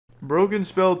Broken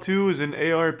Spell 2 is an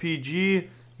ARPG.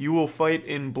 You will fight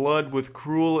in blood with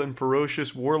cruel and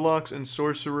ferocious warlocks and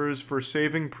sorcerers for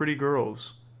saving pretty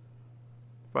girls.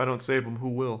 If I don't save them, who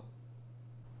will?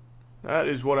 That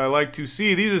is what I like to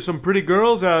see. These are some pretty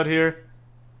girls out here.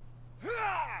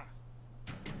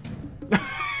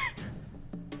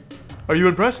 Are you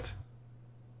impressed?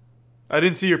 I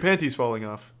didn't see your panties falling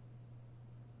off.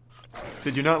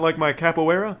 Did you not like my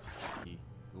capoeira?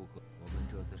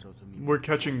 We're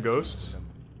catching ghosts.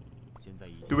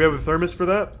 Do we have a thermos for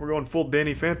that? We're going full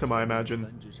Danny Phantom, I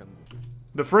imagine.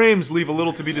 The frames leave a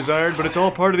little to be desired, but it's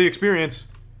all part of the experience.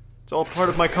 It's all part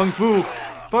of my kung fu.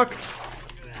 Fuck.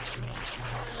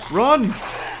 Run!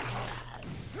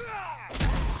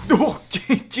 Oh,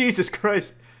 Jesus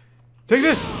Christ. Take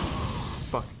this!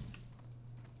 Fuck.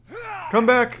 Come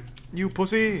back, you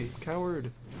pussy.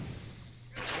 Coward.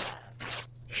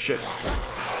 Shit.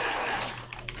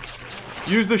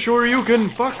 Use the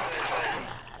Shoryuken! Fuck!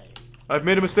 I've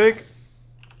made a mistake.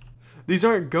 These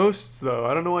aren't ghosts, though.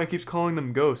 I don't know why he keeps calling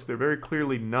them ghosts. They're very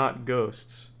clearly not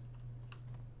ghosts.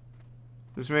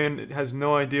 This man has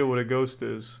no idea what a ghost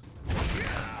is.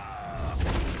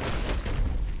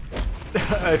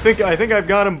 I think I've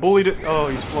got him bullied. Oh,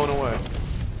 he's flown away.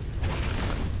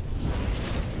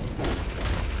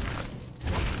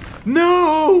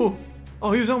 No!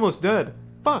 Oh, he was almost dead.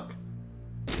 Fuck.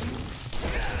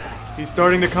 He's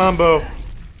starting the combo.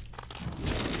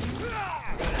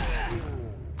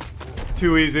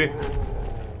 Too easy.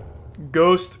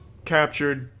 Ghost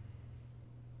captured.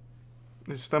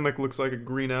 His stomach looks like a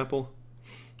green apple.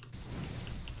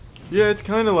 Yeah, it's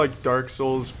kind of like Dark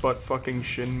Souls, but fucking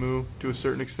Shenmue to a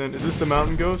certain extent. Is this the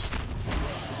mountain ghost?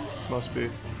 Must be.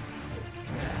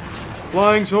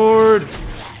 Flying sword!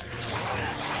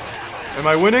 Am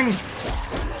I winning?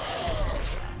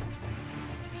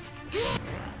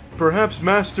 Perhaps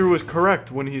Master was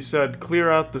correct when he said,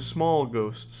 clear out the small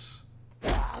ghosts.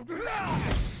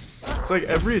 It's like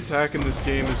every attack in this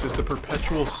game is just a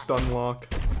perpetual stun lock.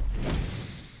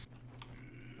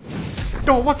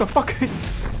 Oh, what the fuck?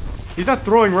 He's not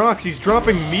throwing rocks, he's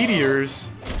dropping meteors.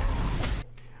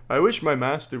 I wish my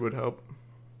Master would help.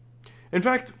 In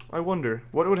fact, I wonder,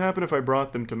 what would happen if I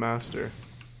brought them to Master?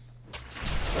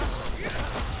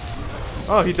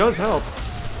 Oh, he does help.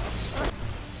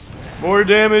 More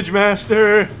damage,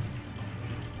 Master!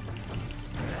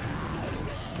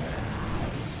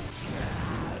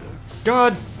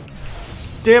 God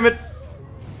damn it!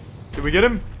 Did we get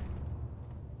him?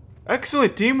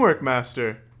 Excellent teamwork,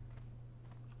 Master!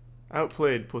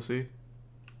 Outplayed, pussy.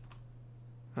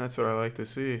 That's what I like to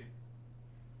see.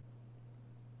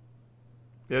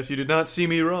 Yes, you did not see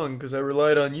me wrong, because I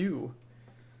relied on you.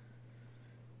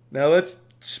 Now let's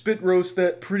spit roast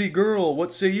that pretty girl.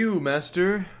 What say you,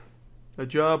 Master? A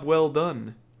job well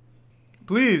done.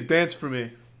 Please, dance for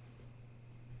me.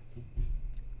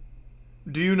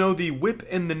 Do you know the Whip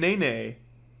and the Nene?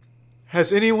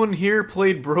 Has anyone here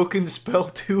played Broken Spell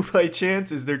 2 by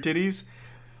chance? Is there titties?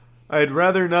 I'd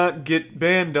rather not get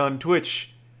banned on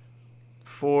Twitch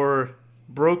for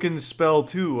Broken Spell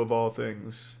 2 of all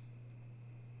things.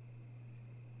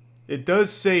 It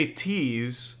does say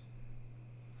tease,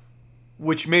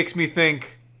 which makes me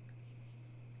think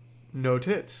no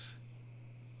tits.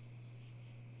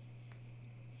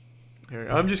 Here,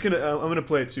 I'm gonna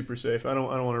play it super safe. I don't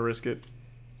want to risk it.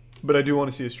 But I do want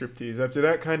to see a striptease. After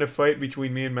that kind of fight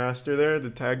between me and Master there, the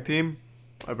tag team,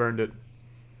 I've earned it.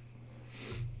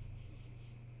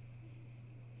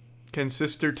 Can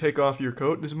sister take off your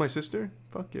coat? This is my sister?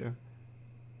 Fuck yeah.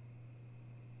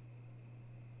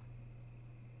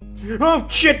 Oh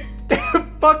shit!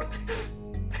 Fuck!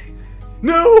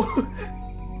 No!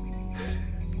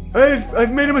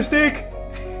 I've made a mistake!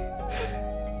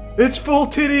 It's full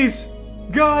titties!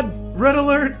 God! Red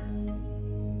alert!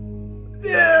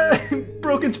 Yeah!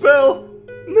 Broken spell!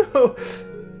 No!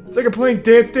 It's like I'm playing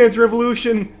Dance Dance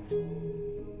Revolution!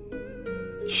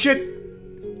 Shit!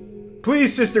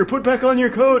 Please, sister, put back on your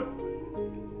coat!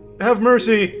 Have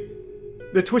mercy!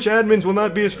 The Twitch admins will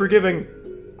not be as forgiving.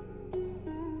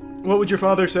 What would your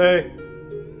father say?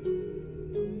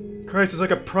 Christ, it's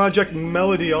like a Project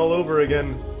Melody all over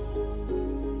again.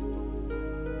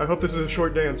 I hope this is a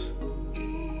short dance.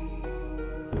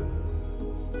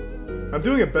 I'm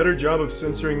doing a better job of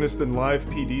censoring this than Live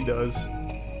PD does.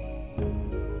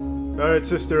 Alright,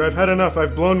 sister, I've had enough.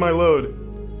 I've blown my load.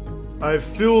 I've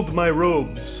filled my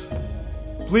robes.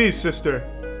 Please, sister.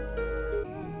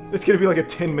 It's gonna be like a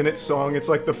 10-minute song. It's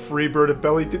like the Freebird of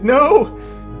Belly. No!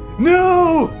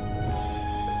 No!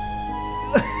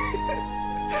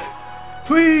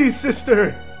 Please,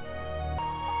 sister!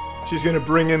 She's gonna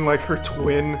bring in, like, her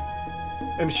twin.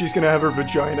 And she's gonna have her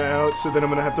vagina out, so then I'm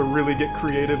gonna have to really get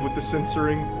creative with the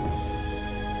censoring.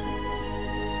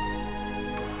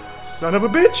 Son of a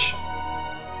bitch!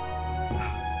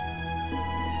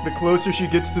 The closer she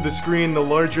gets to the screen, the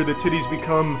larger the titties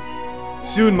become.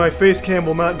 Soon my face cam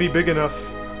will not be big enough.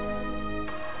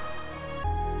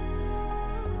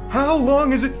 How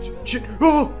long is it?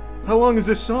 Oh! How long is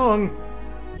this song?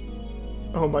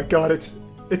 Oh my god, it's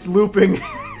looping.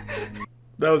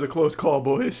 That was a close call,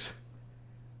 boys.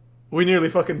 We nearly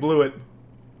fucking blew it.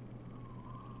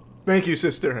 Thank you,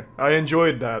 sister. I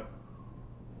enjoyed that.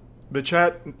 The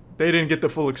chat, they didn't get the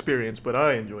full experience, but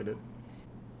I enjoyed it.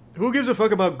 Who gives a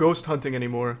fuck about ghost hunting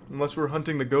anymore? Unless we're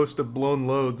hunting the ghost of blown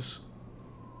loads.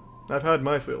 I've had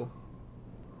my fill.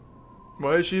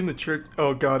 Why is she in the church?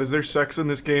 Oh god, is there sex in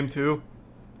this game too?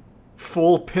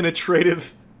 Full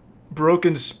penetrative,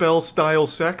 broken spell style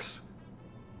sex?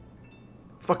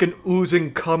 Fucking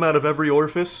oozing cum out of every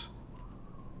orifice?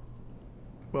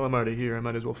 Well, I'm already here, I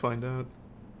might as well find out.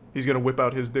 He's gonna whip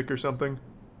out his dick or something.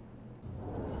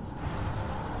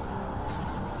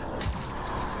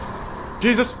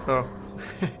 Jesus! Oh.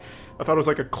 I thought it was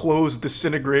like a closed,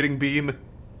 disintegrating beam.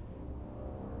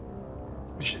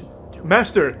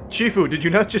 Master! Chifu, did you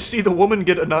not just see the woman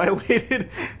get annihilated?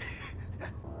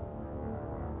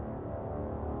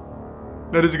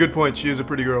 That is a good point, she is a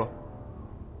pretty girl.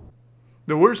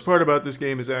 The worst part about this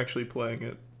game is actually playing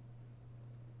it.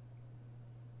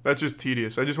 That's just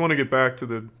tedious. I just want to get back to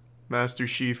the Master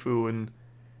Shifu and,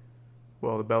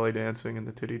 well, the belly dancing and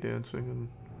the titty dancing and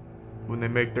when they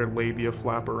make their labia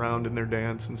flap around in their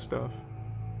dance and stuff.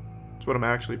 That's what I'm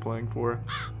actually playing for.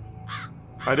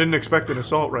 I didn't expect an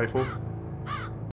assault rifle.